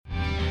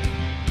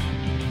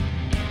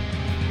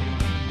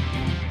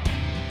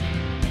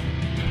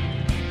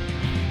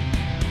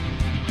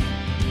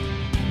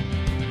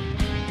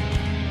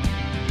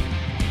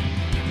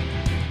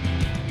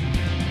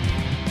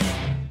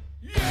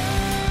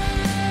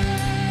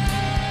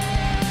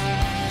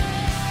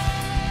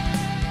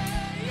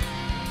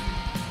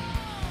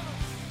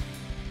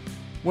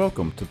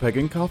Welcome to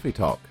Pagan Coffee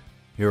Talk.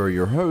 Here are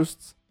your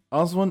hosts,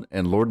 Oswin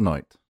and Lord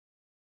Knight.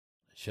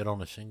 Shit on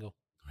a shingle.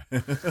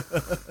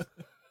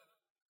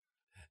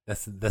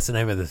 That's the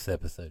name of this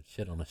episode.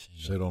 Shit on a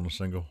shingle. Shit on a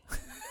shingle.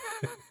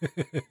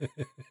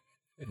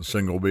 The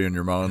shingle being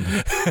your mind,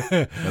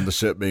 and the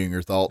shit being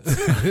your thoughts.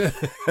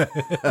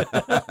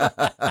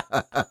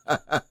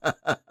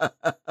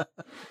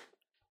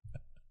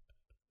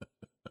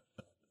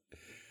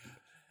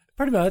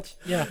 Pretty much,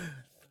 yeah.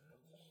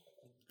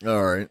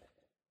 All right.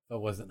 I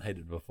wasn't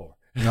hated before.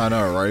 I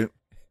know, right?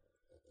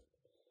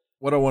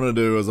 What I want to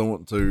do is I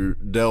want to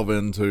delve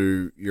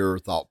into your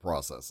thought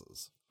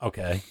processes.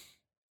 Okay.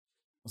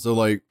 So,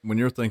 like, when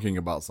you're thinking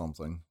about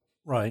something,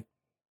 Right.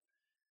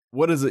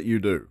 what is it you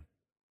do?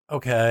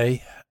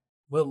 Okay.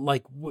 Well,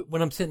 like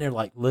when I'm sitting there,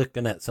 like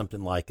looking at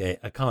something like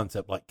a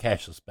concept like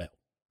cashless bail.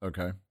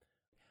 Okay.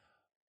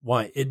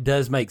 Why, it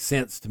does make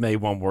sense to me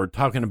when we're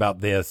talking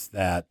about this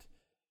that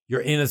you're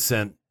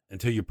innocent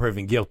until you're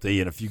proven guilty.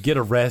 And if you get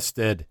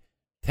arrested,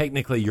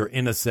 technically you're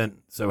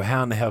innocent. So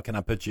how in the hell can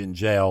I put you in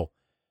jail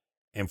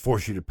and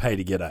force you to pay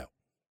to get out?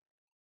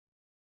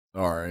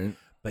 All right.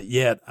 But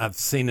yet I've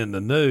seen in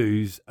the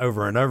news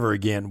over and over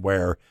again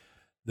where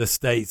the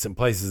states and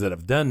places that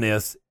have done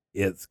this,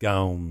 it's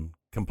gone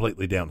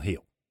completely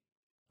downhill.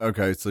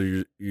 Okay.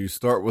 So you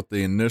start with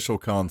the initial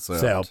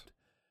concept.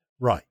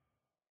 Right.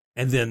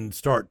 And then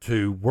start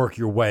to work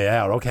your way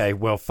out. Okay,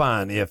 well,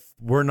 fine. If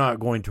we're not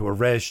going to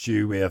arrest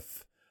you,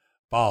 if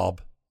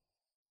Bob,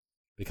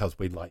 because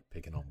we like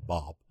picking on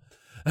Bob,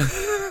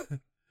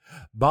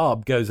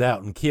 Bob goes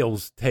out and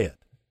kills Ted,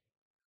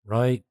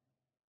 right?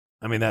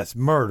 I mean, that's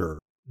murder.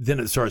 Then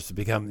it starts to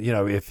become,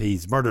 if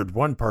he's murdered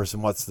one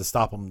person, what's to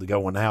stop him to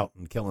going out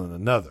and killing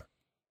another?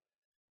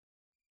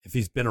 If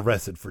he's been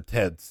arrested for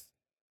Ted's,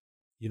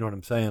 you know what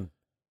I'm saying?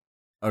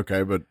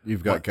 Okay, but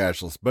you've got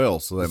cashless bail,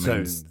 so that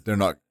means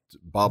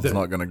Bob's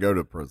not going to go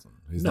to prison.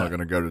 He's not going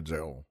to go to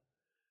jail.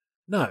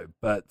 No,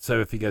 but so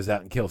if he goes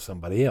out and kills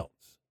somebody else,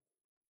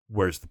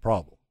 where's the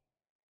problem?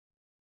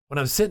 When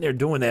I'm sitting there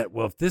doing that,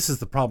 well, if this is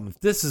the problem,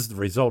 if this is the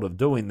result of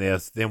doing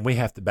this, then we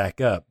have to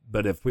back up.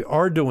 But if we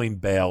are doing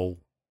bail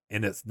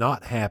and it's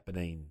not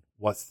happening,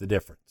 what's the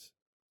difference?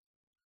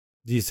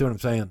 Do you see what I'm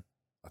saying?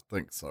 I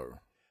think so.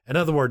 In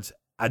other words,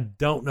 I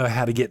don't know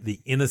how to get the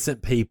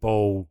innocent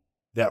people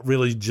that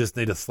really just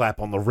need a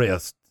slap on the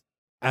wrist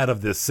out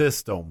of this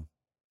system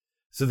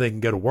so they can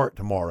go to work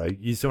tomorrow.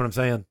 You see what I'm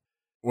saying?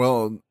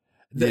 Well,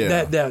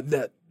 yeah.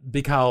 That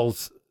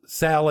because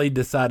Sally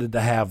decided to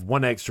have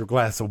one extra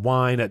glass of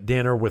wine at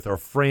dinner with her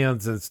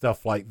friends and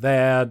stuff like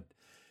that.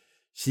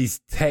 She's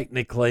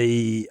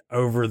technically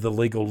over the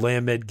legal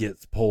limit,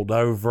 gets pulled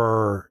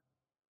over.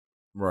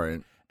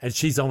 Right. And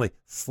she's only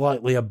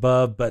slightly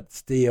above, but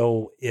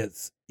still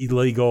it's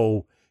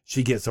illegal.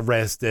 She gets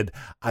arrested.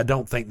 I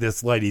don't think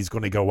this lady's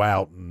going to go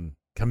out and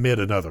commit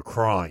another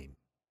crime.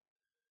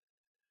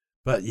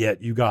 But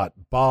yet you got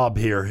Bob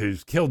here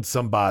who's killed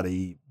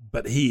somebody,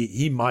 but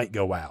he might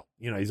go out.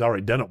 He's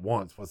already done it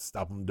once. What's to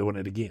stop him doing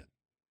it again?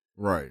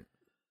 Right.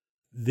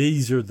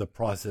 These are the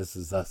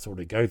processes I sort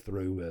of go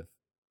through with,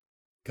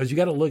 because you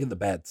got to look at the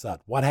bad side.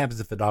 What happens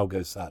if it all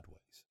goes sideways?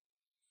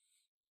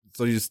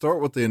 So you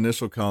start with the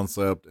initial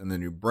concept and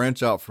then you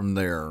branch out from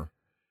there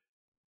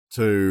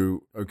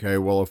to, okay,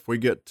 well, if we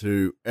get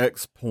to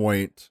X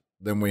point,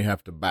 then we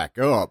have to back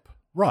up.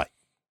 Right.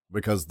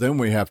 Because then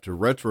we have to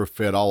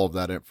retrofit all of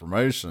that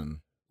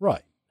information.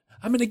 Right.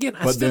 I mean, again,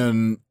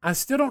 I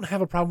still don't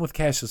have a problem with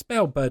cashless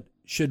bail, but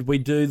should we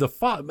do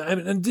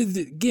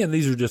again,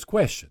 these are just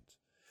questions.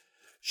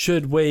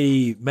 Should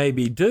we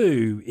maybe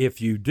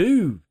if you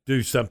do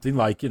something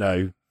like,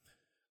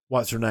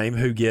 what's her name,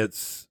 who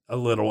gets a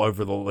little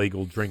over the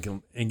legal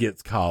drinking and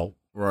gets caught?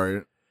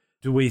 Right.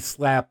 Do we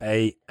slap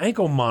a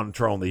ankle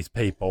monitor on these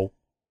people?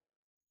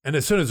 And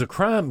as soon as a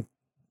crime,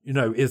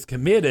 is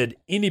committed,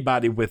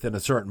 anybody within a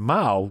certain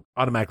mile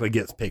automatically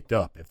gets picked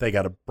up if they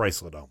got a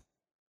bracelet on.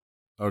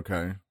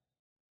 Okay.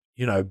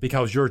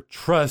 Because your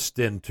trust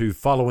into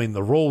following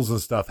the rules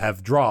and stuff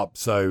have dropped,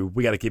 so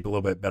we got to keep a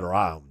little bit better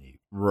eye on you.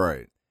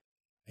 Right.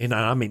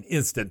 I mean,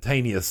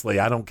 instantaneously.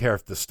 I don't care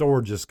if the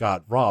store just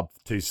got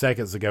robbed 2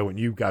 seconds ago and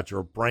you got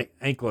your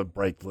anklet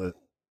bracelet,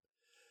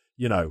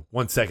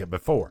 1 second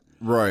before.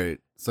 Right.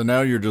 So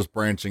now you're just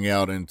branching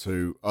out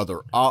into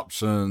other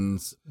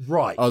options.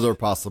 Right. Other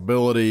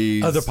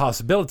possibilities.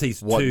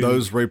 What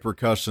those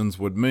repercussions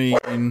would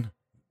mean.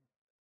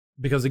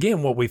 Because,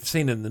 again, what we've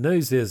seen in the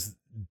news is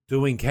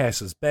doing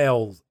cashless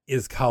bail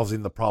is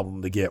causing the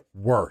problem to get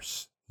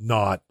worse,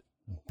 not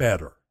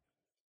better.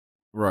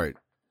 Right.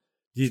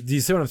 Do you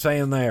see what I'm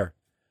saying there?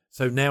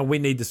 So now we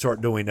need to start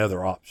doing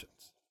other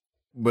options.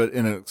 But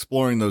in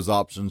exploring those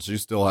options, you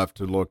still have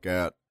to look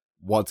at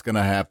what's going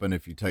to happen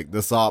if you take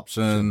this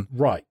option.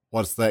 Right.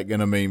 What's that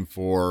going to mean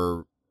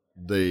for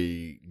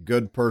the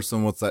good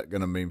person? What's that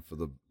going to mean for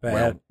the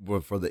bad? Well,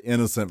 for the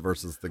innocent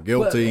versus the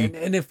guilty?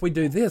 Well, and if we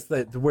do this,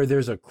 that where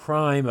there's a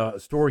crime, a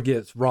store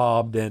gets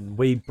robbed, and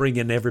we bring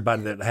in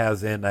everybody that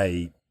has in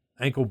a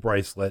ankle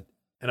bracelet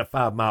in a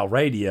 5 mile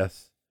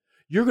radius,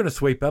 you're going to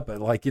sweep up at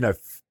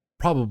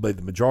probably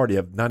the majority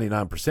of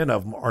 99%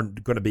 of them are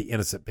going to be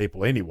innocent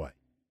people anyway.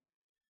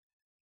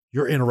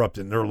 You're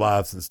interrupting their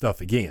lives and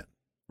stuff again.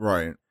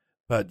 Right.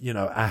 But, you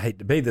know, I hate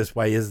to be this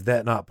way. Is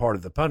that not part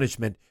of the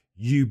punishment?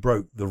 You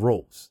broke the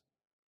rules.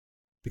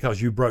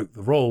 Because you broke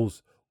the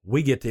rules,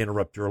 we get to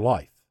interrupt your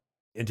life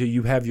until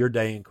you have your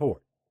day in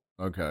court.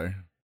 Okay.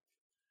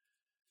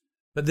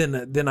 But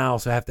then I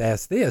also have to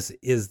ask this,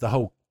 is the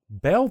whole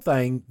bail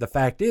thing, the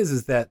fact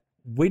is that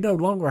we no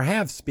longer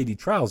have speedy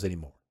trials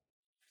anymore.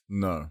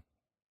 No.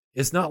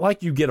 It's not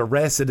like you get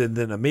arrested and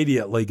then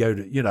immediately go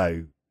to, you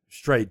know,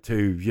 straight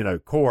to, you know,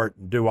 court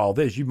and do all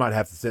this. You might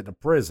have to sit in a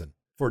prison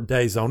for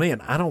days on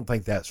end. I don't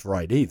think that's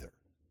right either.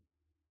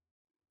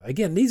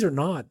 Again, these are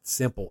not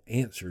simple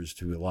answers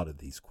to a lot of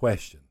these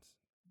questions.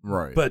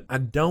 Right. But I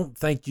don't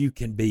think you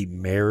can be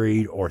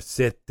married or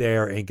sit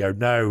there and go,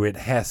 no, it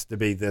has to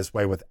be this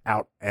way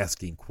without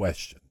asking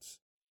questions.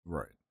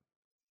 Right.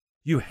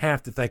 You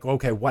have to think,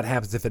 okay, what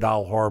happens if it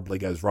all horribly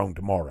goes wrong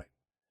tomorrow?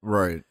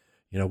 Right.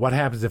 You know, what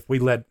happens if we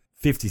let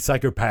 50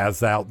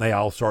 psychopaths out and they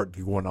all start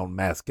going on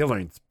mass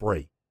killing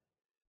spree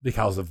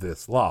because of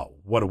this law?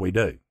 What do we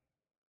do?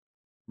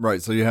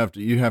 Right. So you have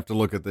to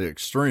look at the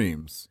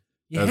extremes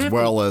as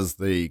well as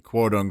the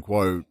quote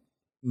unquote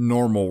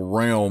normal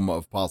realm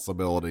of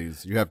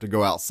possibilities. You have to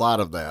go outside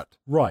of that.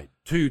 Right.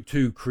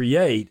 To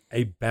create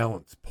a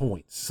balance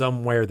point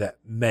somewhere that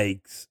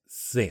makes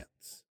sense.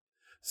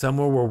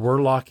 Somewhere where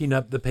we're locking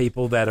up the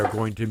people that are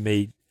going to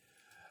meet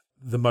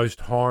the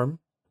most harm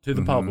to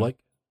the public,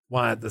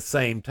 while at the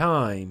same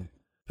time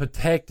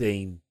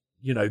protecting,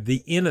 you know,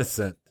 the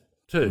innocent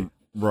too.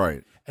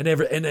 Right. And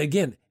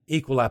again,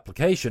 equal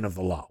application of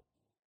the law.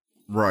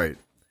 Right.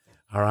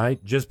 All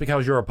right. Just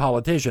because you're a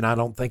politician, I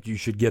don't think you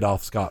should get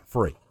off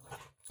scot-free.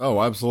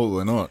 Oh,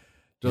 absolutely not.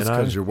 Just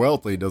because you're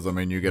wealthy doesn't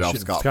mean you get off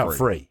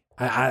scot-free.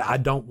 I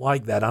don't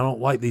like that. I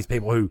don't like these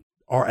people who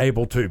are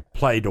able to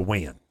play to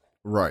win.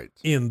 Right.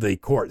 In the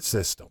court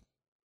system.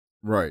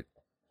 Right.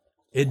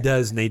 It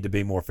does need to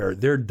be more fair.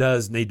 There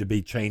does need to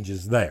be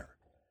changes there.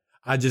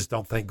 I just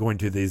don't think going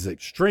to these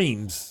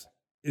extremes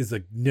is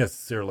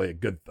necessarily a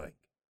good thing.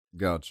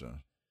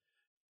 Gotcha.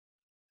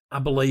 I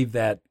believe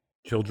that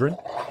children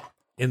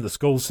in the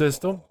school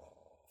system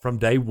from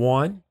day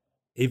one,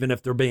 even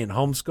if they're being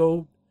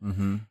homeschooled,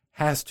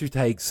 has to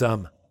take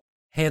some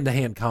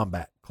hand-to-hand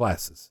combat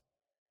classes.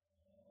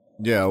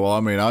 Yeah, well, I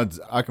mean,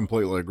 I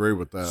completely agree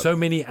with that. So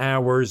many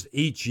hours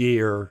each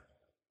year,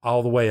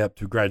 all the way up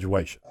to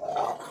graduation.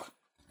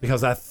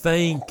 Because I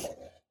think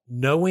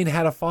knowing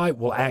how to fight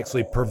will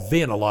actually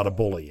prevent a lot of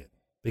bullying.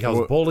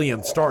 Because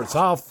bullying starts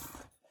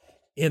off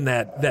in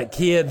that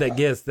kid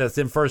that's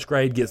in first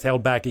grade gets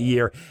held back a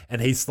year,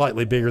 and he's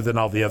slightly bigger than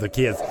all the other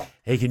kids.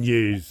 He can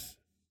use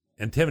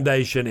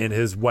intimidation and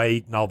his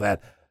weight and all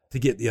that to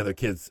get the other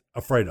kids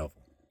afraid of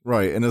him.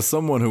 Right, and as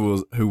someone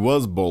who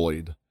was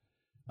bullied,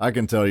 I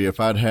can tell you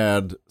if I'd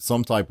had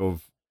some type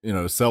of, you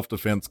know,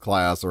 self-defense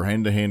class or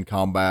hand-to-hand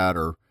combat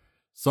or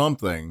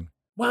something.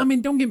 Well, I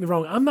mean, don't get me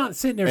wrong. I'm not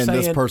sitting there saying... And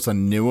this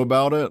person knew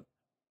about it,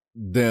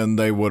 then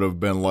they would have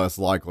been less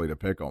likely to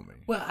pick on me.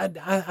 Well,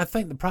 I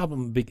think the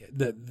problem...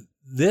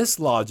 This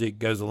logic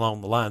goes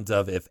along the lines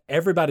of if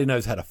everybody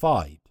knows how to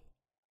fight,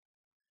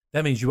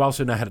 that means you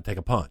also know how to take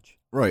a punch.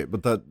 Right,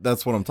 but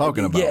that's what I'm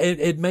talking about. Yeah,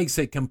 it makes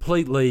it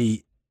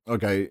completely...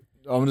 Okay,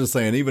 I'm just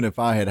saying, even if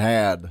I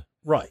had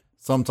right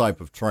some type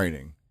of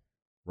training,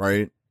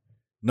 right?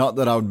 Not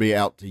that I would be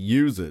out to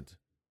use it,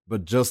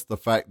 but just the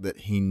fact that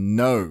he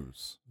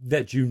knows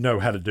that you know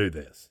how to do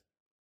this.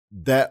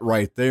 That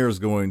right there is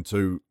going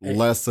to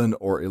lessen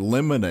or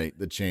eliminate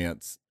the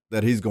chance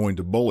that he's going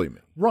to bully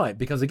me. Right,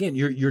 because again,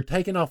 you're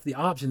taking off the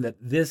option that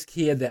this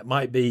kid that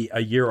might be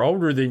a year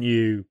older than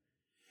you,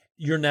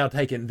 you're now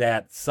taking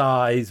that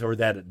size or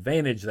that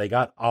advantage they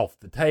got off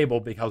the table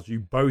because you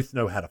both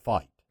know how to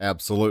fight.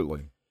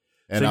 Absolutely.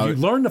 And so you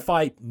learn to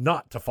fight,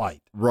 not to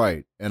fight.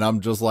 Right. And I'm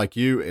just like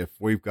you. If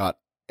we've got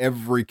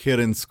every kid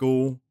in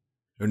school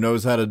who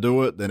knows how to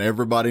do it, then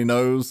everybody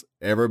knows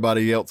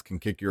everybody else can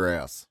kick your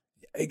ass.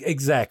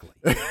 Exactly.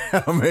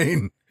 I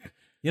mean,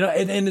 you know,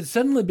 and it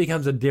suddenly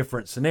becomes a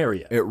different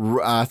scenario.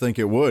 I think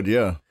it would.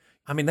 Yeah.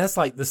 I mean, that's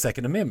like the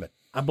Second Amendment.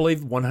 I believe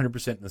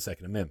 100% in the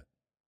Second Amendment.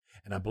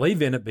 And I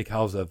believe in it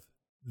because of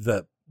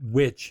the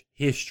witch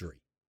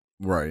history.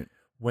 Right.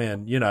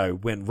 When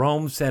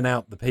Rome sent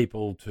out the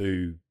people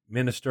to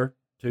minister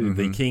to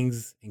the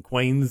kings and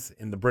queens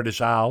in the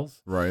British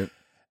Isles. Right.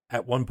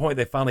 At one point,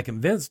 they finally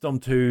convinced them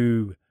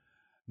to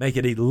make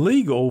it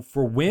illegal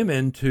for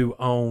women to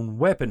own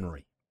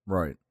weaponry.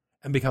 Right.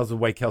 And because of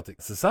the way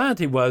Celtic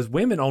society was,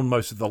 women owned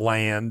most of the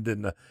land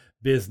and the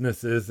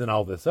businesses and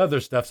all this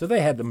other stuff. So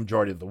they had the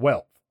majority of the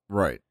wealth.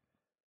 Right.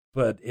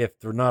 But if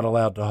they're not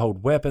allowed to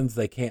hold weapons,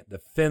 they can't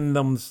defend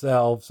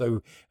themselves. So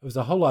it was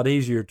a whole lot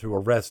easier to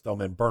arrest them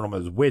and burn them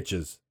as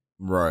witches.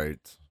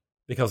 Right.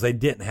 Because they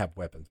didn't have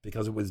weapons,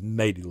 because it was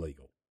made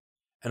illegal.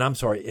 And I'm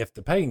sorry, if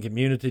the pagan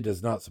community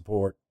does not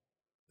support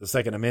the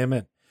Second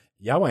Amendment,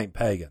 y'all ain't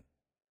pagan.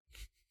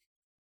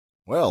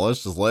 Well,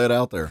 let's just lay it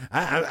out there.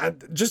 I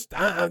just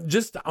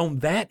on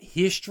that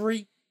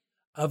history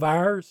of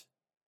ours,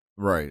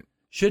 Right.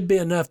 should be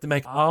enough to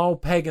make all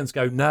pagans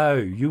go, no,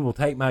 you will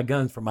take my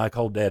guns from my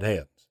cold dead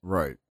hands.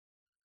 Right.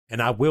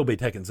 And I will be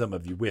taking some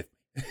of you with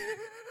me.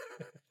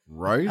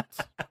 Right.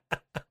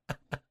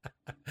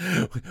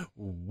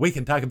 We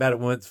can talk about it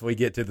once we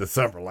get to the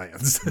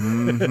Summerlands.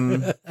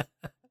 Mm-hmm.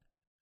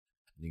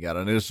 You got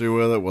an issue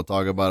with it? We'll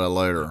talk about it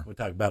later. We'll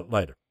talk about it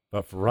later.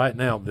 But for right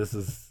now,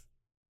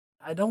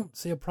 I don't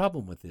see a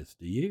problem with this.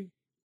 Do you?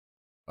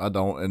 I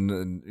don't,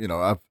 and you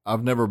know,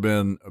 I've never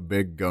been a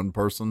big gun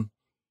person,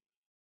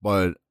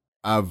 but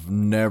I've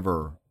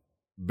never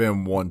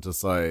been one to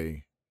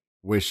say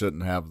we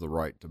shouldn't have the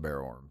right to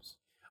bear arms.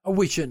 Or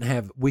we should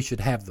have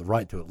the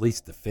right to at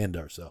least defend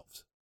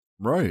ourselves.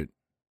 Right.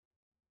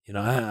 You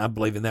know, I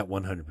believe in that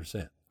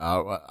 100%.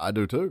 I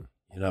do too.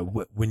 You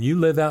know, when you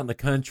live out in the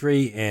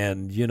country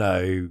and, you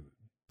know,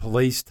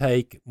 police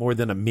take more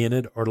than a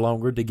minute or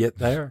longer to get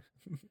there,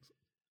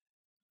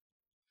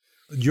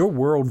 your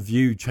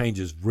worldview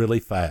changes really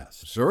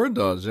fast. Sure it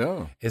does,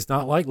 yeah. It's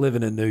not like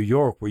living in New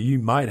York where you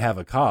might have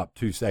a cop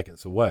 2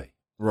 seconds away.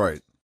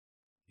 Right.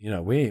 You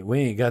know, we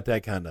ain't got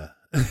that kind of...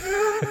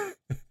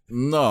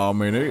 No, I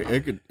mean,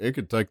 it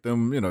could take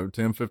them, you know,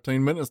 10,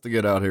 15 minutes to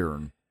get out here.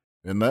 And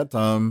in that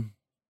time...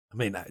 I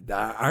mean,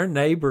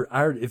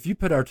 if you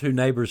put our 2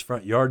 neighbors'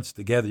 front yards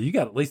together, you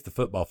got at least the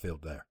football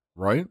field there.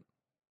 Right.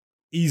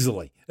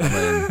 Easily. I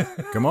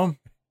mean, come on.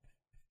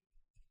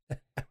 That's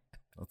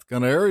the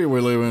kind of area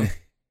we live in.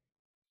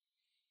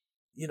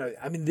 You know,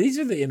 I mean, these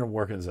are the inner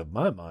workings of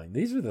my mind.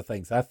 These are the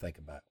things I think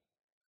about.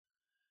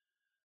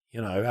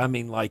 You know, I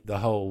mean, like the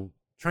whole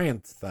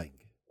trans thing,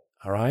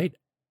 all right?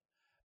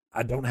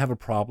 I don't have a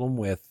problem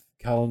with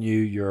calling you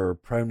your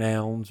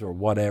pronouns or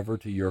whatever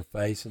to your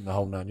face and the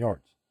whole 9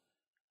 yards.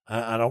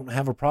 I don't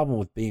have a problem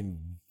with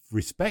being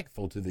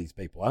respectful to these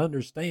people. I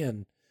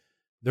understand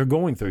they're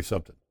going through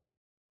something.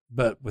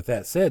 But with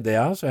that said, they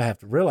also have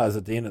to realize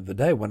at the end of the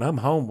day, when I'm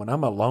home, when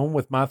I'm alone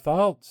with my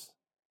thoughts,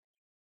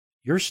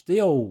 you're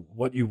still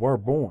what you were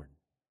born.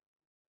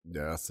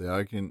 Yeah, see,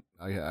 I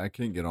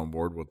can't get on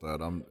board with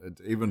that.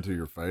 It's even to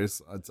your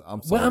face. I'm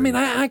sorry. Well, I mean,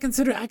 I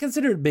consider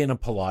it being a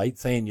polite,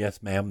 saying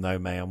yes, ma'am, no,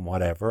 ma'am,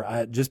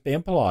 whatever. Just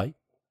being polite.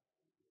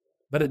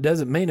 But it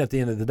doesn't mean at the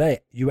end of the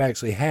day, you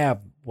actually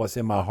have what's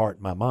in my heart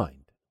and my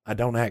mind. I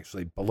don't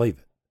actually believe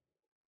it.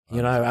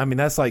 You know, I mean,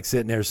 that's like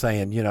sitting there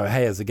saying, you know,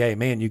 hey, as a gay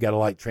man, you got to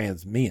like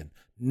trans men.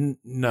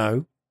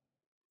 No,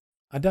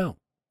 I don't.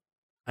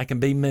 I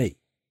can be me.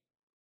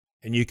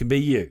 And you can be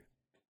you.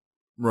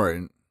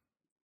 Right.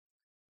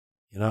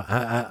 You know,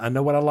 I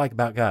know what I like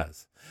about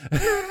guys.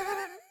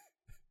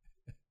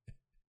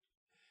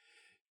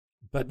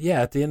 But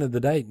yeah, at the end of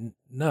the day,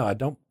 no, I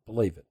don't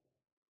believe it.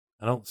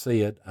 I don't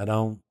see it. I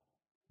don't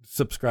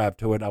subscribe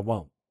to it. I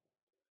won't.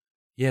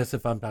 Yes,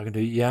 if I'm talking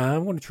to you, yeah,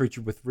 I'm going to treat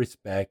you with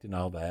respect and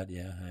all that.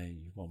 Yeah, hey,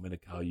 you want me to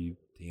call you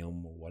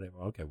Tim or whatever?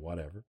 Okay,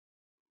 whatever.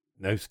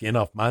 No skin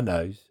off my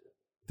nose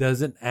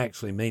doesn't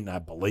actually mean I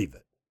believe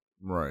it.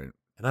 Right.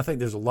 And I think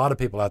there's a lot of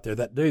people out there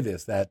that do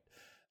this, that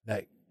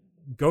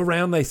go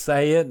around, they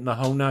say it in the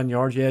whole 9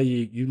 yards. Yeah,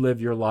 you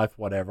live your life,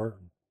 whatever.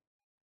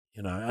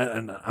 You know,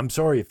 and I'm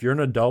sorry, if you're an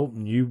adult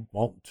and you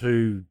want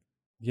to,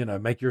 you know,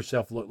 make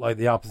yourself look like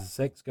the opposite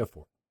sex, go for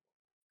it.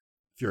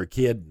 If you're a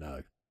kid,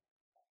 no.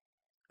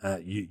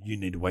 You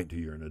need to wait until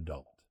you're an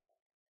adult.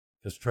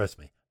 Because trust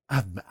me,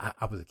 I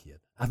was a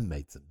kid. I've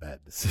made some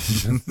bad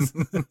decisions.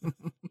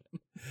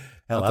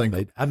 Hell,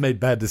 I made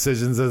bad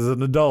decisions as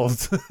an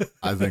adult.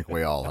 I think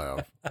we all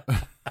have.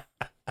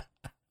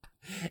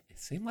 It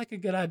seemed like a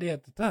good idea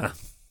at the time.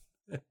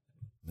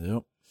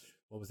 Yep.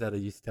 What was that I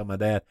used to tell my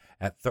dad?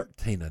 At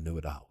 13, I knew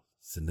it all.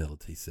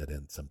 Senility set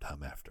in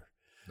sometime after.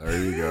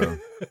 There you go.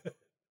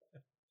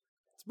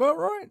 It's about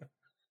right.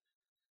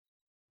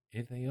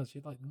 Anything else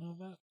you'd like to know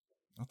about?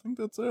 I think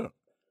that's it.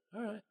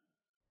 All right.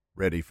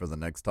 Ready for the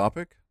next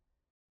topic?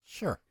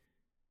 Sure.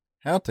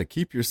 How to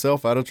keep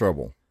yourself out of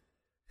trouble.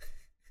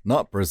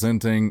 Not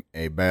presenting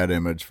a bad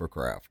image for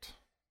craft.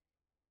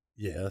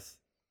 Yes.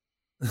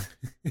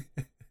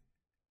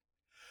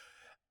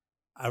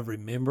 I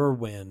remember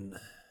when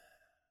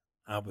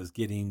I was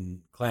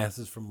getting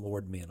classes from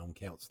Lord Men on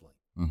counseling.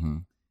 Mm-hmm.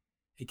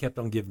 He kept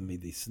on giving me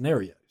these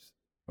scenarios.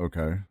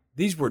 Okay.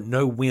 These were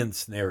no-win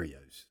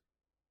scenarios.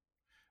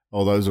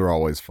 Oh, those are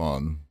always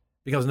fun.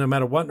 Because no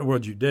matter what in the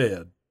world you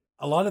did,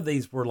 a lot of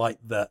these were like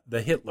the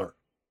Hitler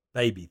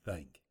baby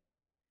thing.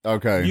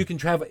 Okay. You can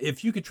travel,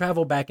 if you could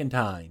travel back in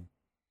time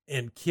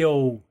and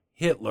kill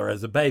Hitler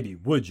as a baby,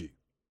 would you?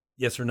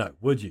 Yes or no?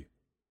 Would you?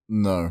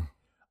 No.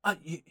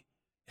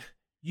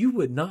 You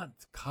would not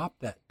cop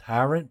that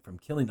tyrant from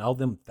killing all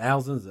them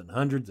thousands and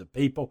hundreds of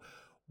people.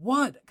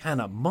 What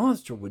kind of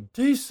monster would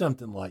do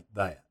something like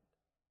that?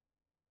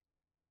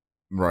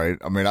 Right.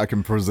 I mean, I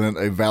can present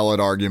a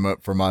valid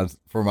argument for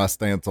my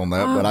stance on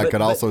that, but I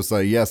could also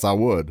say, yes, I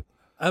would.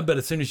 But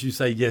as soon as you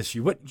say yes,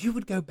 you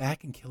would go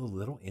back and kill a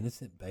little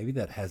innocent baby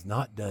that has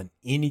not done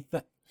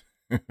anything.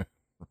 Right.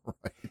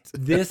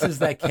 This is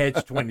that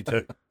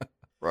catch-22.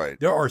 Right.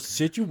 There are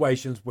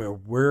situations where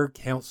we're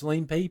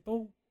counseling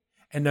people,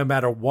 and no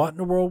matter what in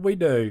the world we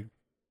do,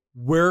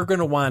 we're going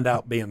to wind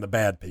up being the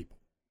bad people.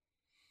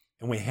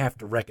 And we have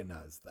to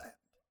recognize that.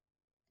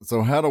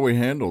 So how do we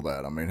handle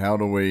that? I mean, how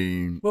do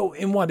we... Well,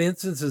 in what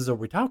instances are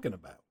we talking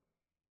about?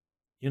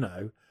 You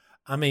know,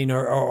 I mean,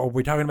 are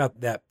we talking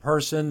about that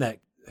person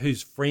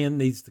whose friend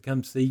needs to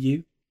come see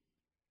you?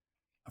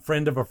 A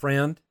friend of a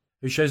friend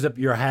who shows up at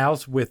your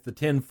house with the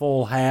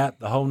tinfoil hat,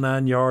 the whole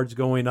 9 yards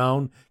going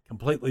on,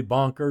 completely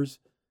bonkers.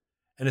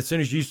 And as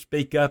soon as you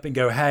speak up and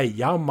go, hey,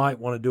 y'all might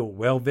want to do a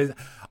well visit.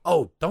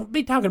 Oh, don't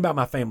be talking about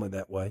my family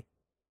that way.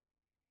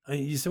 I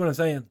mean, you see what I'm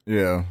saying?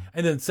 Yeah.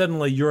 And then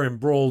suddenly you're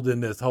embroiled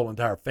in this whole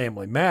entire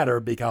family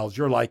matter because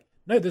you're like,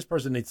 no, this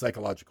person needs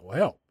psychological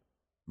help.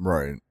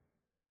 Right.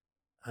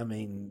 I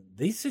mean,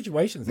 these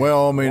situations.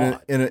 Well, I mean,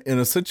 in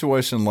a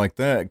situation like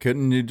that,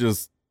 couldn't you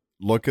just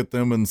look at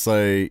them and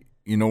say,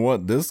 you know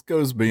what, this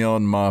goes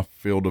beyond my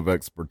field of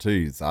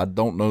expertise. I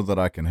don't know that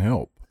I can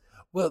help.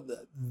 Well,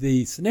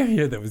 the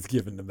scenario that was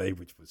given to me,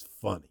 which was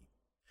funny,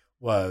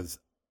 was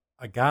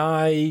a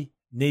guy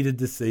needed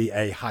to see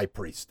a high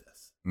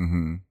priestess.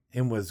 Mm-hmm.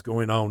 And was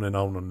going on and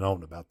on and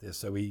on about this.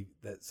 So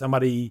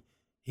somebody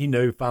he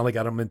knew finally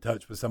got him in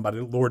touch with somebody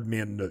Lord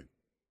Men knew.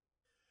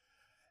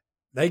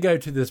 They go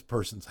to this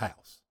person's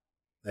house.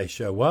 They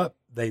show up.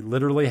 They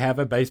literally have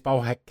a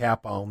baseball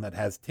cap on that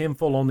has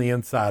tinfoil on the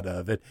inside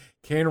of it,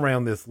 carrying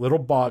around this little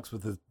box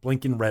with this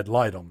blinking red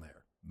light on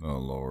there. Oh,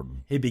 Lord.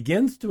 He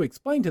begins to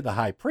explain to the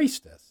high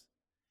priestess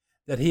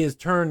that he has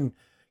turned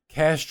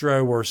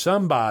Castro or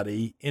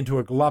somebody into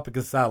a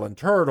Galapagos Island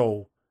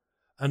turtle.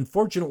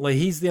 Unfortunately,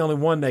 he's the only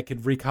one that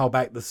could recall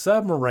back the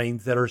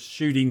submarines that are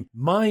shooting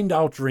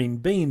mind-altering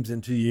beams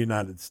into the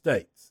United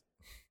States.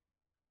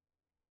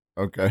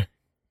 Okay.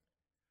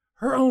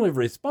 Her only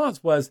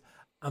response was,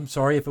 I'm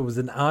sorry, if it was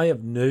an eye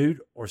of nude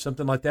or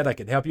something like that, I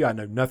could help you. I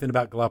know nothing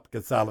about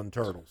Galapagos Island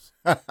turtles.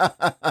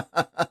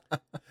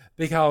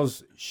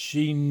 Because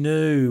she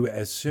knew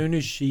as soon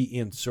as she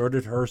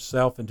inserted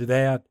herself into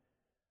that,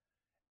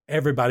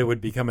 everybody would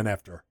be coming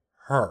after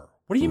her.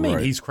 What do you mean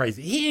he's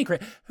crazy? He ain't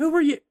crazy. Who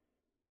are you?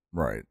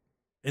 Right.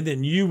 And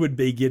then you would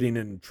be getting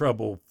in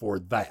trouble for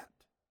that.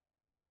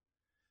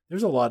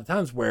 There's a lot of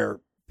times where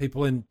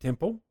people in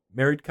temple,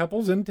 married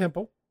couples in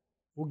temple,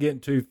 will get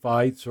into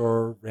fights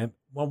or,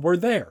 well, we're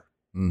there.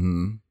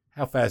 Mm-hmm.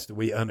 How fast do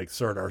we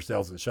unexert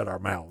ourselves and shut our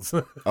mouths?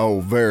 Oh,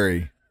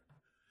 very,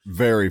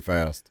 very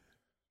fast.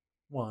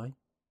 Why?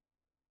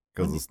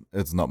 Because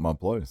it's not my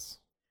place.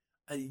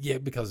 Yeah,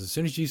 because as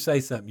soon as you say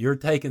something, you're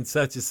taking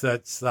such and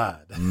such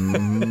side.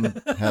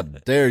 Mm-hmm. How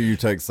dare you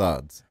take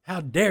sides?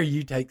 How dare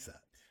you take sides?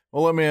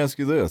 Well, let me ask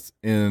you this.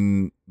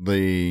 In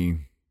the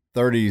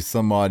 30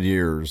 some odd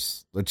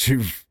years that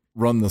you've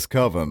run this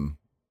coven,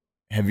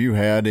 have you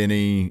had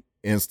any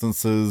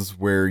instances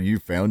where you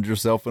found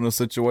yourself in a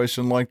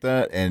situation like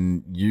that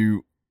and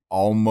you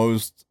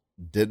almost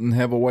didn't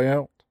have a way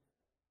out?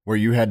 Where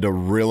you had to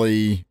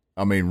really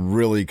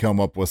come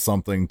up with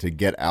something to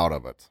get out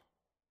of it?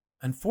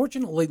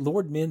 Unfortunately,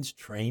 Lord Men's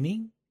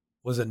training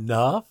was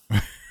enough.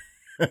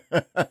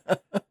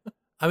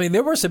 I mean,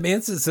 there were some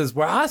instances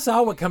where I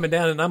saw it coming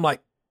down and I'm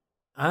like,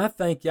 I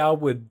think y'all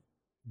would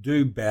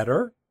do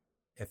better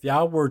if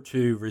y'all were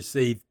to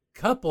receive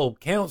couple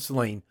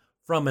counseling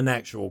from an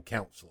actual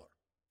counselor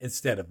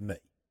instead of me.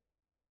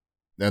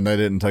 And they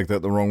didn't take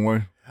that the wrong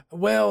way?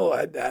 Well,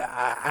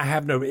 I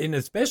have no, and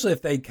especially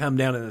if they come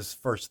down in this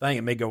first thing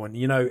and me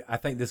going, I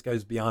think this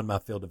goes beyond my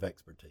field of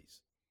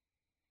expertise.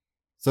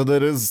 So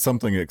that is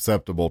something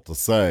acceptable to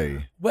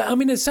say. Well, I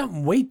mean, it's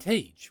something we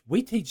teach.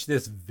 We teach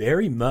this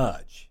very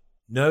much.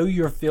 Know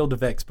your field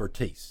of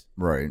expertise.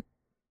 Right.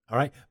 All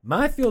right.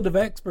 My field of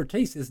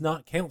expertise is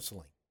not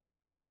counseling.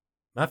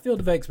 My field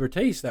of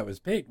expertise that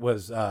was picked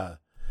was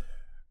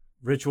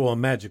ritual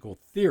and magical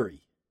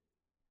theory.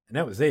 And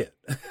that was it.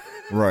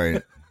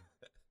 Right.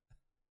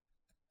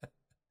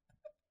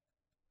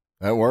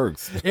 That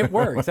works. It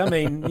works. I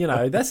mean,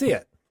 that's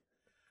it.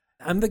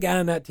 I'm the guy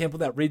in that temple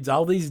that reads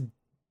all these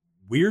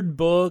weird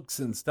books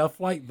and stuff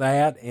like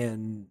that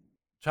and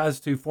tries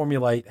to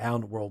formulate how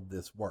in the world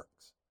this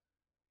works.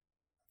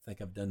 I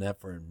think I've done that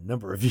for a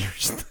number of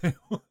years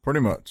now.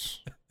 Pretty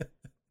much.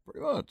 Pretty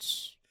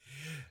much.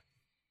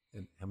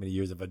 And how many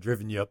years have I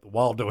driven you up the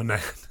wall doing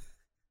that?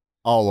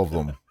 All of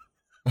them.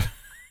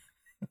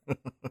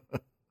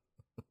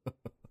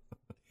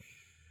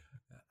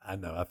 I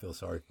know. I feel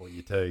sorry for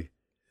you too.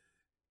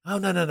 Oh,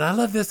 no. I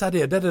love this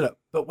idea.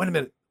 But wait a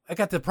minute. I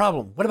got the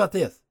problem. What about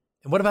this?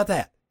 And what about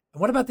that?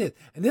 And what about this?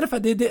 And then if I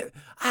did this,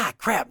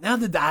 crap. Now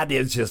the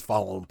idea's just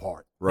falling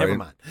apart. Right. Never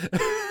mind.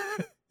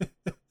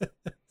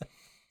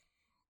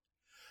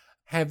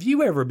 Have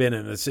you ever been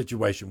in a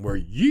situation where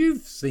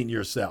you've seen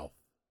yourself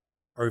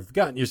or you've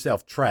gotten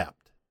yourself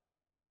trapped?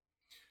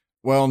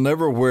 Well,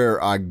 never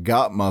where I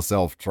got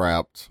myself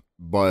trapped,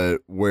 but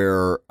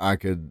where I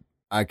could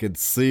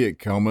see it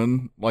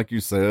coming, like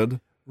you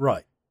said.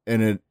 Right.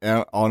 And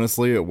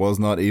honestly, it was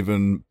not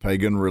even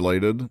pagan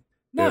related.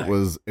 No.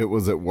 It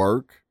was at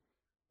work.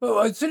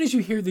 Well, as soon as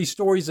you hear these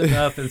stories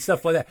enough and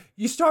stuff like that,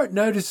 you start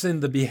noticing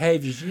the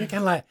behaviors. You're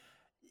kind of like,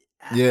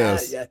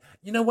 yes.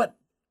 You know what?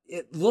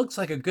 it looks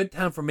like a good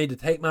time for me to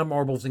take my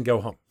marbles and go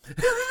home.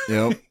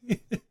 Yep.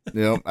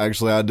 Yep.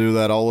 Actually, I do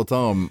that all the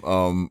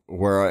time.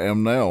 Where I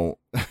am now,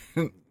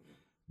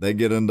 they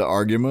get into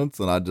arguments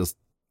and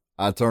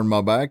I turn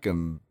my back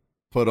and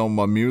put on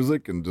my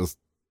music and just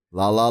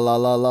la, la, la,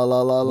 la, la,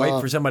 la, la, Wait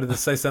for somebody to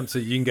say something so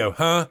you can go,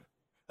 huh?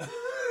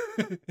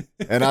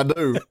 And I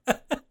do.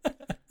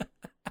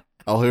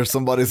 I'll hear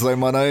somebody say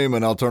my name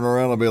and I'll turn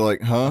around and be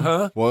like,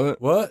 huh?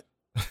 What?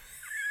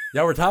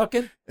 Y'all were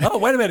talking? Oh,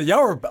 wait a minute.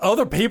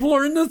 Other people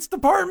are in this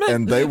department?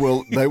 And they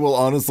will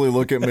honestly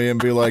look at me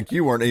and be like,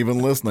 you weren't even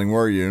listening,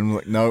 were you? And I'm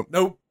like,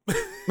 nope.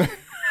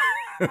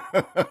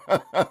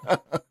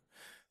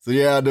 So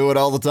yeah, I do it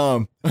all the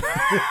time.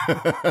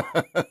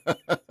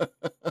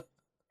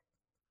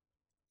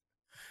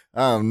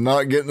 I'm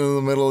not getting in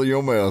the middle of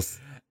your mess.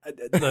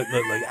 Look.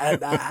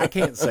 I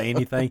can't say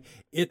anything.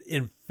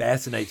 It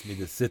fascinates me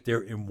to sit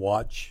there and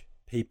watch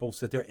people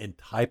sit there and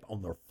type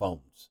on their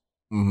phones.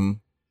 Mm-hmm.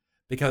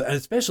 Because, and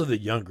especially the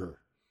younger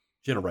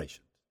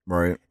generation.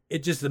 Right.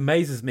 It just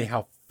amazes me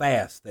how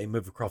fast they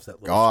move across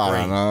that little God,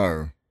 screen. I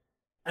know.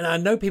 And I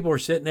know people are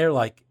sitting there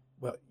like,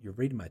 well, you're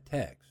reading my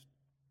text.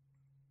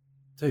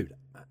 Dude,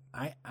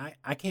 I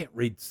can't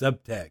read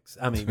subtext.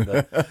 I mean,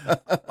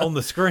 on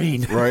the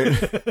screen. Right.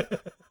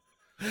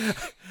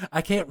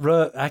 I can't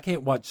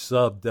watch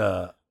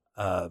subbed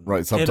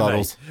right,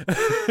 subtitles.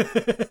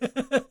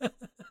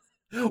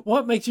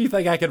 What makes you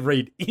think I can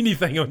read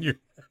anything on your...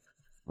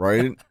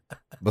 Right?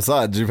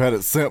 Besides, you've had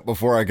it sent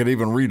before I could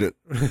even read it.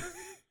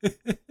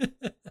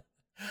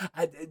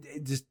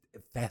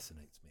 It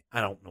fascinates me.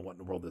 I don't know what in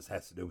the world this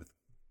has to do with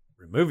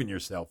removing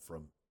yourself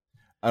from...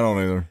 I don't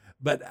either.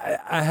 But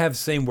I have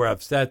seen where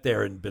I've sat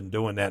there and been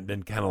doing that and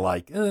been kind of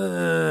like,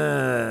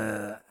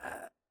 am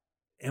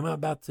I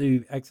about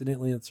to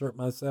accidentally insert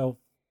myself?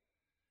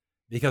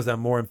 Because I'm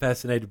more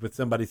fascinated with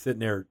somebody sitting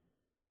there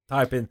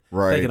typing,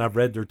 thinking I've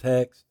read their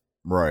text.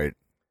 Right.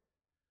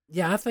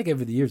 Yeah, I think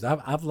over the years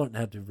I've learned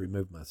how to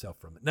remove myself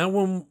from it. Now,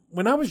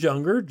 when I was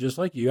younger, just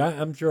like you,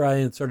 I'm sure I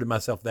inserted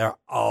myself there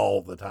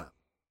all the time.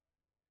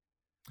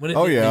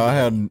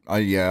 I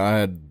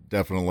had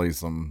definitely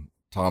some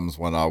times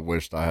when I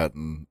wished I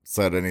hadn't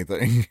said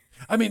anything.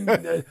 I mean,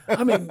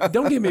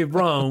 don't get me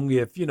wrong.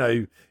 If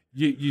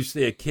you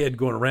see a kid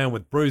going around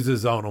with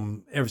bruises on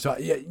them every so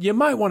you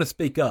might want to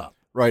speak up.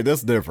 Right,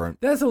 that's different.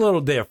 That's a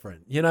little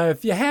different.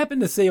 If you happen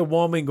to see a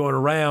woman going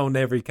around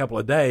every couple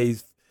of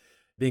days,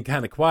 being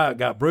kind of quiet,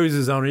 got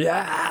bruises on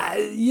her,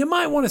 you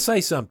might want to say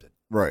something.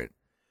 Right.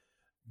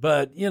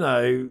 But,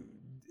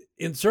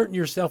 inserting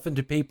yourself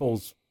into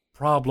people's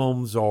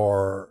problems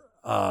or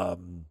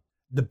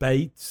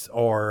debates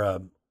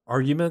or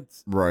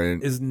arguments,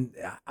 right,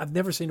 I've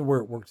never seen where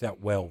it works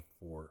out well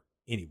for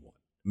anyone.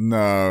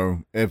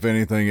 No, if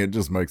anything, it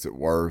just makes it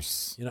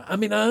worse. I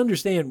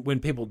understand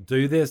when people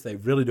do this, they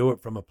really do it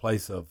from a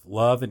place of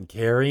love and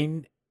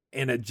caring,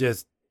 and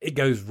it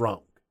goes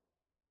wrong.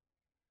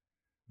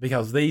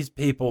 Because these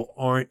people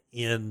aren't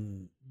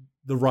in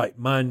the right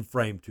mind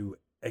frame to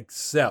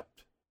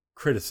accept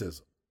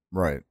criticism.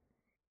 Right.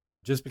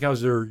 Just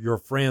because they're your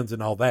friends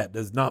and all that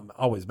does not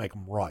always make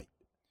them right.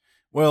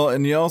 Well,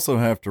 and you also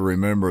have to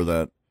remember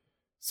that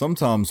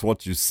sometimes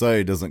what you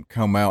say doesn't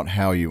come out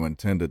how you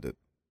intended it.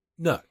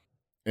 No.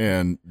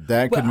 And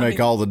that could make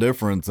all the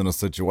difference in a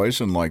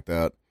situation like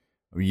that.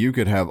 You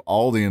could have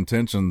all the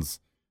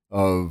intentions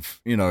of,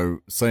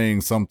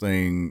 saying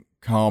something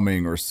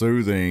calming or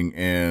soothing,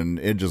 and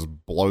it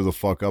just blow the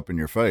fuck up in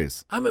your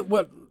face.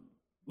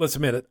 Let's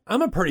admit it.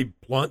 I'm a pretty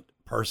blunt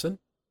person.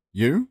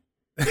 You?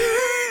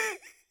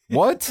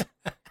 What?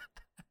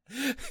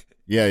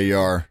 Yeah, you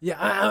are. Yeah,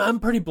 I'm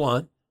pretty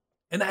blunt.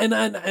 And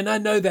I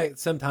know that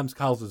sometimes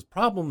causes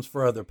problems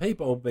for other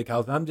people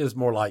because I'm just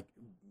more like,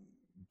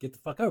 get the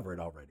fuck over it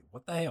already.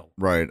 What the hell?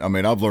 Right.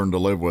 I've learned to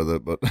live with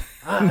it, but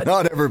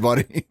not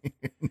everybody can.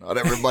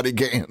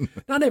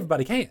 Not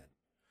everybody can.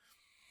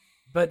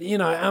 But,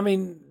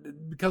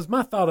 because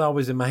my thought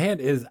always in my head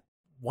is,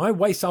 why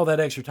waste all that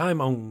extra time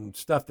on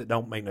stuff that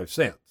don't make no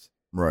sense?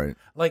 Right.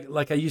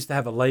 Like I used to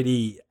have a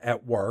lady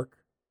at work,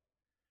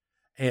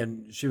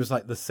 and she was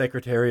like the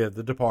secretary of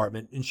the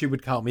department, and she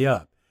would call me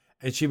up.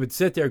 And she would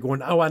sit there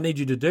going, oh, I need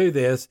you to do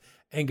this,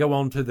 and go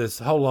on to this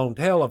whole long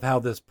tale of how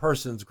this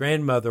person's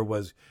grandmother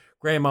was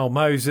Grandma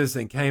Moses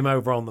and came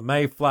over on the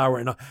Mayflower.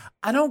 And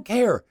I don't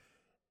care.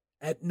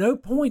 At no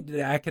point did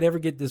I could ever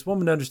get this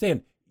woman to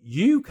understand,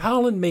 you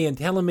calling me and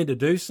telling me to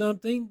do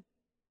something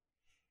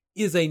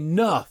is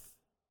enough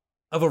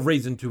of a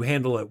reason to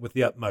handle it with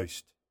the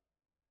utmost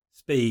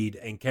speed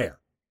and care.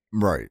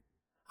 Right.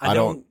 I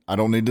don't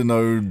need to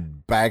know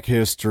back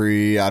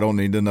history. I don't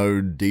need to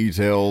know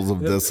details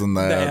of this and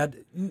that.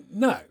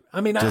 No.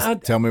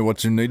 Just tell me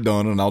what you need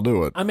done and I'll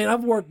do it.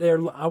 I've worked there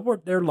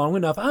long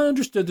enough. I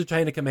understood the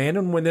chain of command,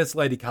 and when this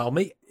lady called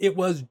me, it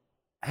was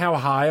how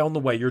high on the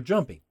way you're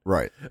jumping.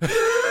 Right.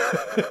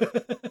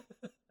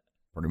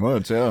 Pretty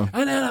much, yeah.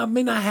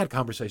 And I had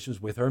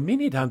conversations with her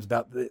many times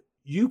about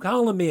you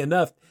calling me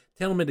enough,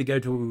 telling me to go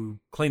to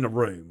clean a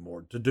room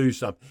or to do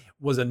something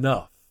was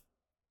enough.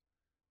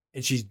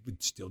 And she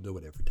would still do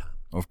it every time.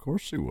 Of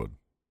course she would.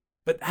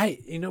 But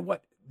hey, you know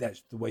what?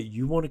 That's the way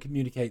you want to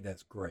communicate.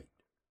 That's great.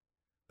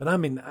 But I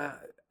mean,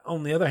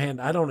 on the other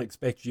hand, I don't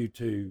expect you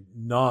to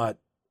not,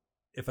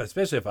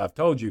 especially if I've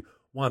told you,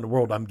 why in the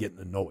world I'm getting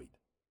annoyed.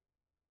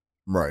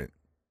 Right.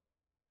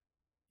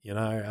 You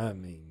know, I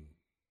mean,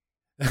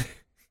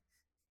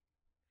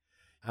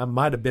 I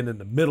might have been in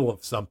the middle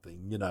of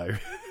something, you know.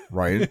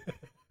 Right.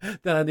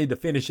 That I need to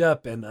finish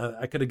up, and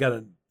I could have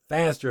gotten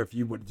faster if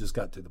you would have just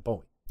got to the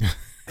point.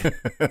 I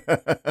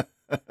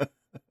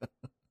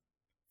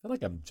feel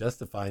like I'm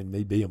justifying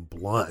me being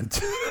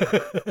blunt.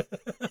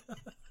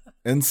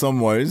 In some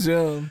ways,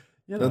 yeah.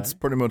 You know. That's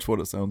pretty much what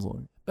it sounds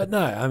like. But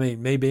no, I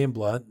mean, me being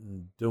blunt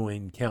and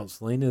doing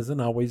counseling isn't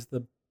always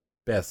the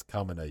best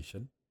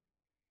combination.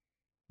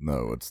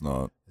 No, it's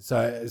not.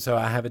 So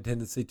I have a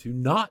tendency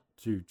to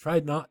try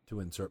not to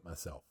insert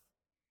myself.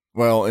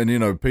 Well, and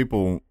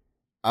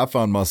I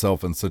find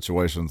myself in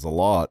situations a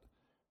lot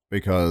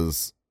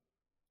because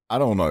I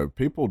don't know,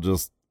 people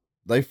just,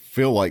 they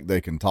feel like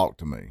they can talk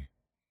to me.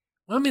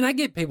 Well, I mean, I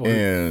get people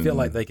who feel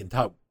like they can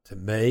talk to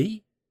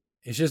me.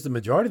 It's just the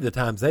majority of the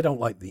times they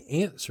don't like the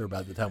answer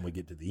by the time we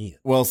get to the end.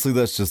 Well, see,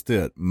 that's just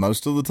it.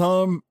 Most of the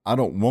time, I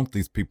don't want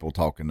these people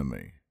talking to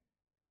me.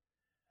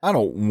 I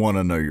don't want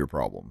to know your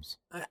problems.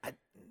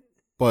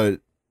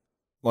 But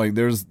like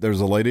there's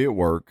a lady at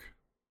work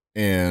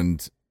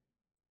and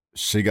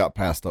she got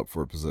passed up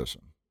for a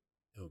position.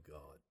 Oh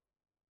God.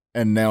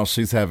 And now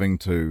she's having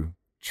to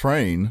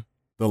train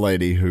the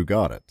lady who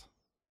got it.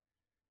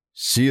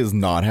 She is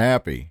not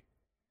happy.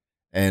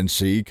 And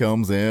she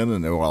comes in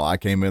and, well, I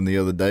came in the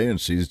other day and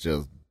she's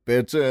just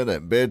bitching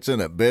and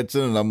bitching and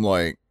bitching. And I'm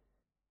like,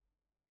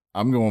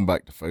 I'm going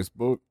back to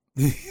Facebook.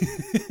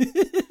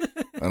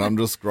 And I'm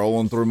just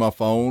scrolling through my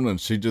phone and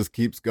she just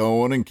keeps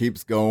going and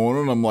keeps going.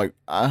 And I'm like,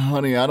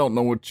 honey, I don't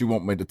know what you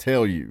want me to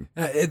tell you.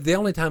 The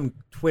only time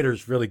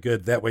Twitter's really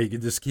good, that way you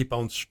can just keep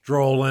on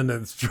strolling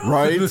and strolling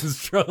Right? and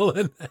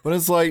strolling. But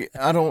it's like,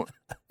 the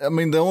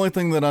only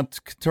thing that I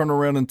turn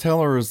around and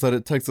tell her is that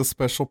it takes a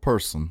special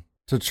person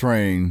to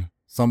train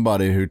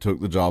somebody who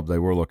took the job they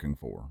were looking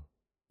for.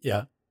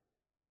 Yeah.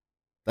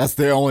 That's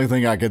the only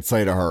thing I could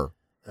say to her.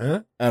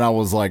 Huh? And I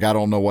was like, I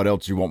don't know what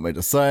else you want me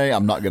to say.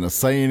 I'm not going to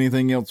say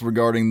anything else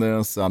regarding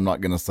this. I'm not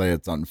going to say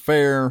it's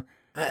unfair.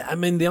 I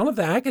mean, the only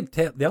thing I would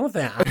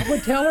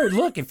tell her,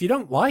 look, if you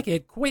don't like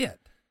it,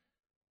 quit.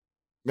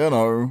 You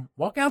know.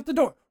 Walk out the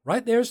door.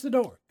 Right there's the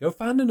door. Go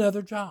find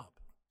another job.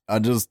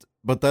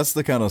 But that's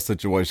the kind of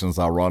situations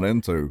I run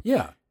into.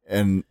 Yeah.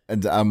 And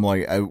I'm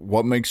like,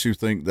 what makes you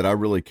think that I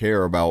really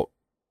care about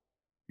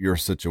your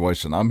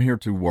situation? I'm here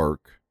to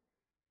work.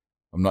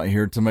 I'm not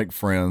here to make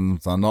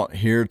friends. I'm not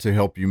here to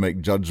help you make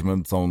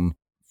judgments on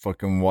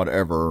fucking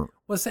whatever.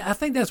 Well, see, I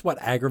think that's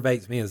what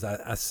aggravates me is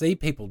I see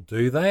people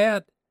do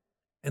that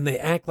and they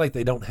act like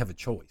they don't have a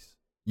choice.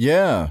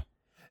 Yeah.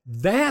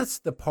 That's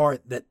the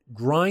part that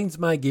grinds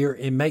my gear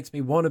and makes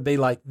me want to be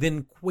like,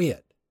 then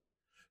quit.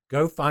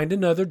 Go find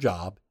another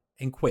job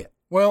and quit.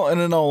 Well, and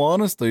in all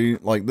honesty,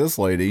 like this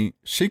lady,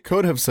 she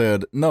could have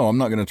said, no, I'm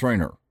not going to train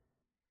her.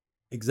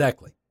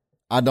 Exactly.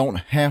 I don't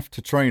have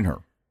to train her.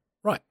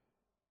 Right.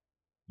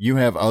 You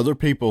have other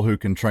people who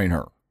can train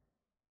her.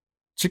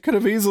 She could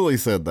have easily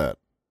said that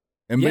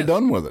and be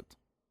done with it.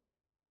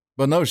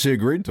 But no, she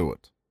agreed to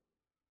it.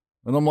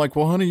 And I'm like,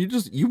 well, honey,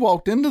 you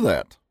walked into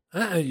that.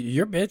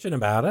 You're bitching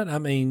about it. I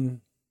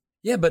mean,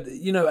 yeah, but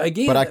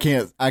again. But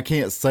I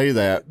can't say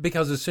that.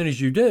 Because as soon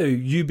as you do,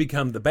 you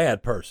become the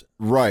bad person.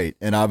 Right.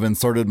 And I've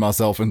inserted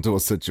myself into a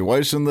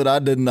situation that I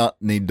did not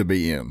need to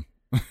be in.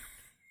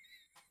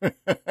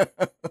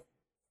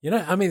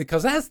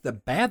 Because that's the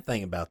bad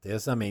thing about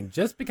this. I mean,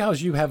 just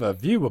because you have a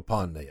view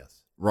upon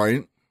this.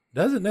 Right.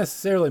 Doesn't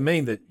necessarily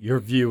mean that your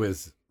view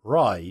is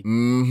right.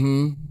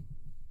 Mm-hmm.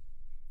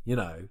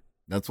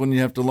 That's when you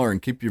have to learn.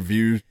 Keep your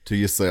view to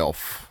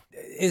yourself.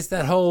 It's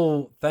that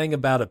whole thing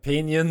about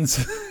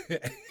opinions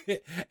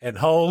and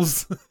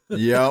holes.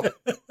 Yep.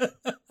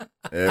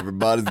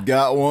 Everybody's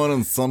got one,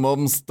 and some of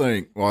them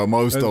stink. Well,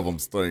 most of them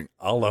stink.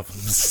 All of them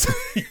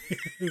stink.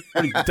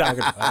 What are you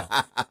talking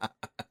about?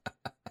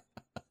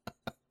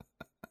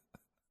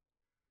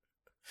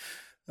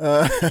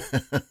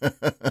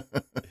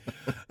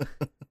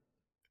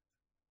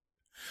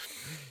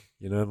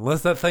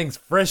 Unless that thing's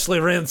freshly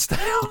rinsed out.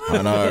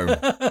 I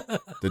know.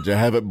 Did you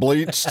have it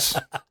bleached?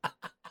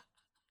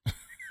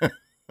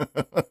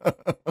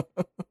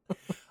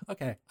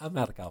 Okay, I'm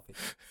out of coffee.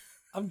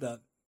 I'm done.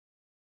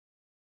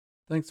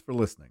 Thanks for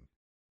listening.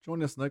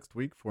 Join us next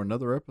week for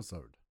another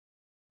episode.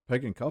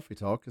 Pagan Coffee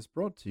Talk is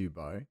brought to you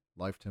by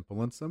Life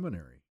Temple and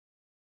Seminary.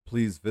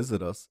 Please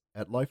visit us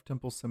at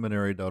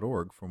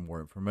lifetempleseminary.org for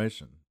more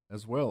information,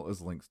 as well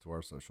as links to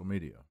our social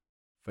media: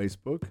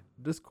 Facebook,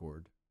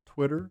 Discord,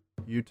 Twitter,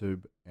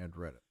 YouTube, and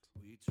Reddit.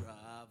 We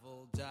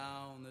travel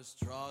down this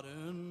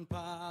trodden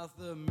path,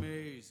 a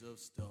maze of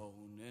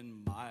stone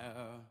and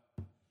mire.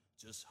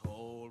 Just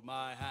hold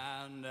my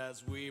hand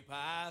as we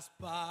pass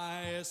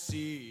by a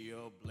sea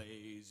of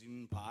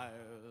blazing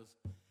pyres.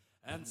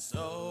 And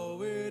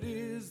so it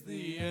is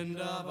the end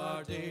of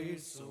our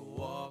days, so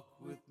walk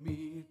with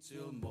me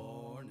till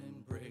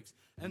morning breaks.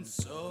 And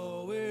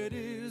so it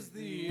is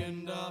the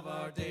end of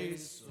our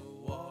days, so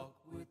walk